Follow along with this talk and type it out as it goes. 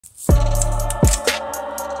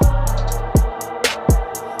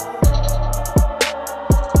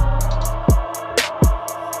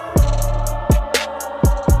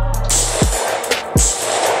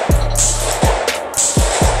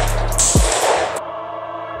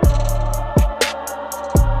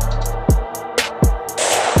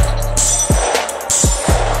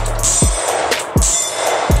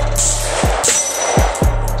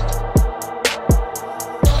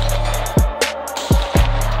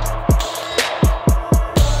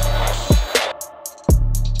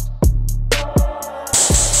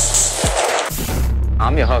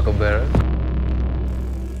I'm your huckleberry.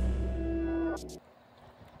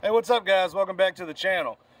 Hey, what's up guys? Welcome back to the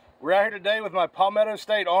channel. We're out here today with my Palmetto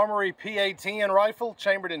State Armory PA-10 rifle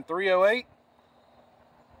chambered in .308.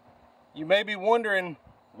 You may be wondering,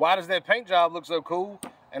 why does that paint job look so cool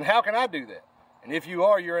and how can I do that? And if you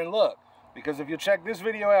are, you're in luck, because if you check this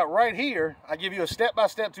video out right here, I give you a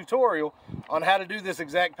step-by-step tutorial on how to do this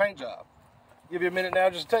exact paint job. I'll give you a minute now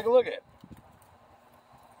just to take a look at it.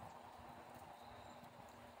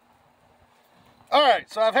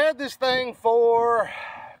 Alright, so I've had this thing for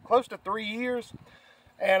close to 3 years,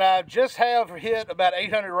 and I just have hit about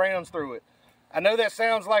 800 rounds through it. I know that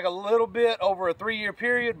sounds like a little bit over a 3-year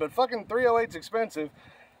period, but fucking .308's expensive,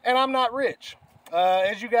 and I'm not rich.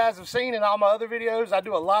 As you guys have seen in all my other videos, I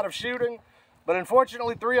do a lot of shooting, but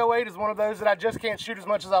unfortunately .308 is one of those that I just can't shoot as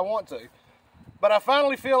much as I want to. But I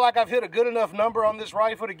finally feel like I've hit a good enough number on this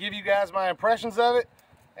rifle to give you guys my impressions of it.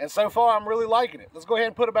 And so far, I'm really liking it. Let's go ahead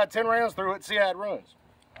and put about 10 rounds through it and see how it runs.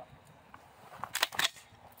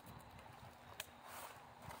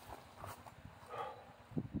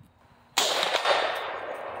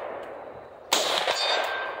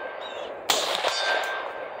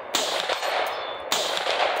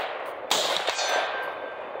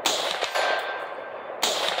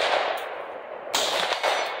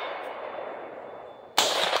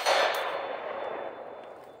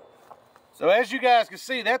 So as you guys can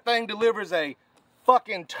see, that thing delivers a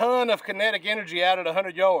fucking ton of kinetic energy out at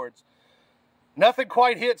 100 yards. Nothing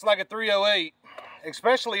quite hits like a .308,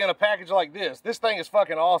 especially in a package like this. This thing is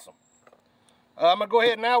fucking awesome. I'm gonna go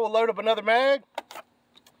ahead now, we'll load up another mag.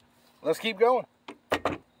 Let's keep going.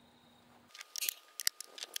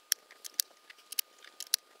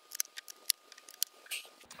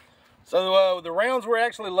 So the rounds we're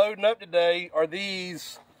actually loading up today are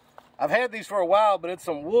these. I've had these for a while, but it's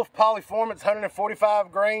some Wolf Polyformance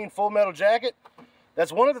 145 grain full metal jacket.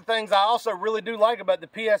 That's one of the things I also really do like about the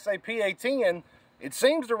PSA PA-10. It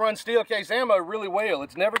seems to run steel case ammo really well.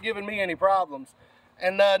 It's never given me any problems.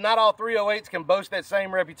 And not all .308s can boast that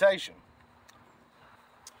same reputation.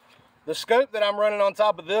 The scope that I'm running on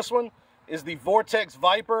top of this one is the Vortex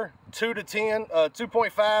Viper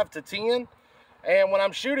 2.5 to 10. And when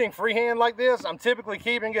I'm shooting freehand like this, I'm typically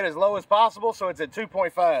keeping it as low as possible, so it's at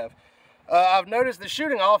 2.5. I've noticed that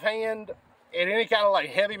shooting offhand at any kind of like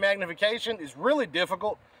heavy magnification is really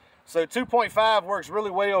difficult. So 2.5 works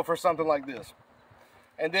really well for something like this.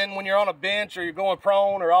 And then when you're on a bench or you're going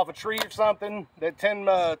prone or off a tree or something, that 10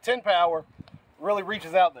 power really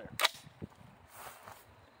reaches out there.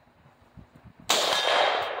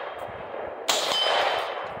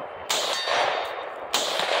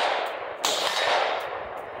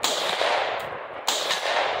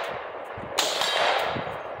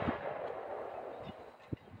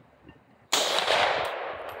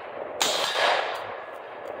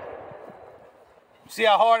 See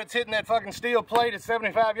how hard it's hitting that fucking steel plate at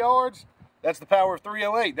 75 yards? That's the power of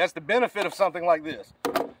 .308. That's the benefit of something like this.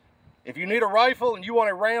 If you need a rifle and you want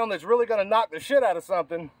a round that's really going to knock the shit out of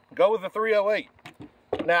something, go with the .308.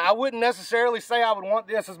 Now, I wouldn't necessarily say I would want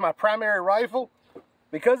this as my primary rifle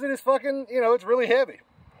because it is fucking, you know, it's really heavy.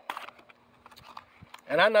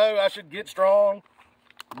 And I know I should get strong,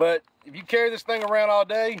 but if you carry this thing around all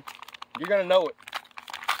day, you're going to know it.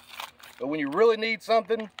 But when you really need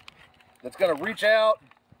something that's going to reach out,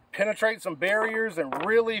 penetrate some barriers, and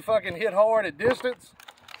really fucking hit hard at distance,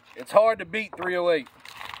 it's hard to beat .308.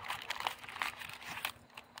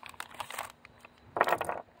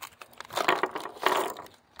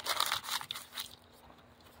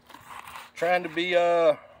 Trying to be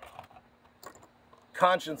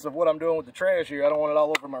conscious of what I'm doing with the trash here. I don't want it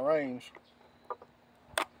all over my range.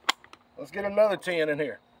 Let's get another 10 in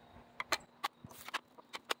here.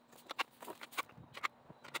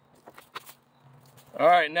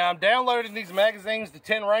 Alright, now I'm downloading these magazines to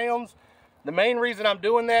 10 rounds. The main reason I'm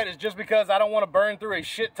doing that is just because I don't want to burn through a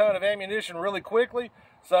shit ton of ammunition really quickly.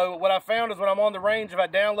 So what I found is when I'm on the range, if I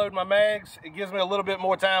download my mags, it gives me a little bit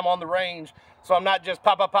more time on the range. So I'm not just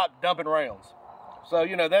pop, pop, pop dumping rounds. So,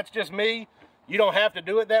 you know, that's just me. You don't have to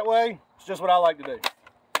do it that way. It's just what I like to do.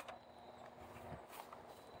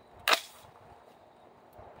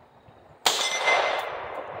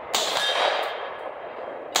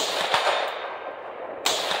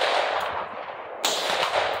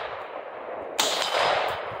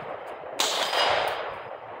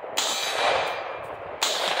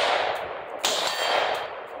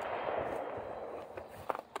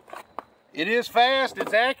 It is fast,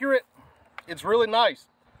 it's accurate, it's really nice.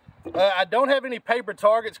 I don't have any paper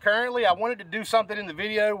targets currently. I wanted to do something in the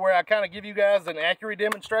video where I kind of give you guys an accuracy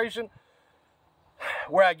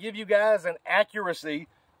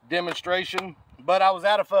demonstration, but I was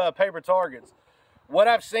out of paper targets. What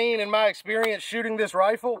I've seen in my experience shooting this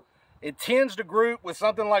rifle, it tends to group with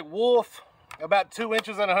something like Wolf, about 2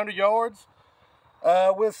 inches at 100 yards,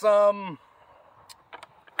 with some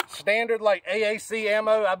standard like AAC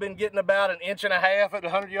ammo. I've been getting about 1.5 inches at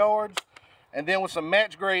 100 yards. And then with some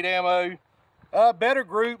match grade ammo, better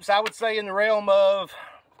groups, I would say in the realm of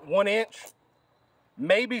 1 inch,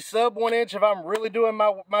 maybe sub 1 inch if I'm really doing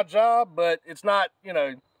my job, but it's not, you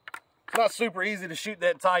know, it's not super easy to shoot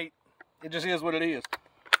that tight. It just is what it is.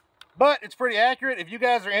 But it's pretty accurate. If you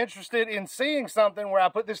guys are interested in seeing something where I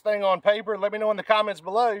put this thing on paper, let me know in the comments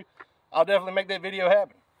below. I'll definitely make that video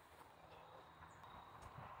happen.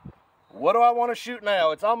 What do I want to shoot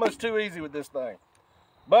now? It's almost too easy with this thing.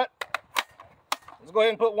 But let's go ahead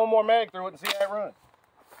and put one more mag through it and see how it runs.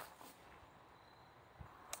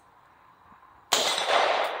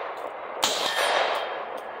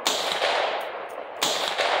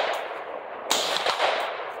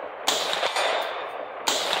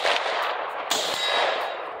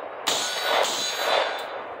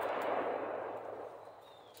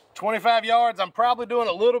 "25 yards, I'm probably doing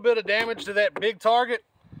a little bit of damage to that big target,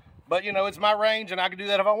 but you know, it's my range and I can do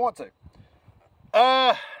that if I want to.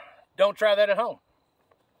 Don't try that at home.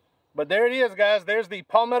 But there it is, guys. There's the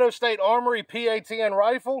Palmetto State Armory PA-10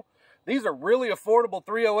 rifle. These are really affordable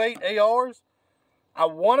 308 ARs. I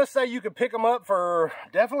want to say you could pick them up for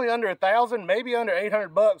definitely under 1,000, maybe under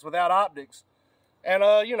 800 bucks without optics. And,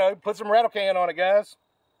 you know, put some rattle can on it, guys.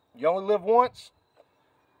 You only live once.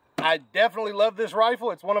 I definitely love this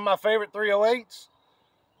rifle. It's one of my favorite 308s.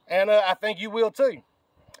 And I think you will too.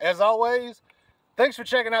 As always, thanks for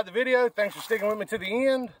checking out the video. Thanks for sticking with me to the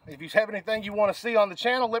end. If you have anything you want to see on the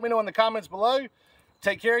channel, let me know in the comments below.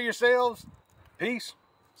 Take care of yourselves. Peace.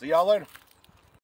 See y'all later.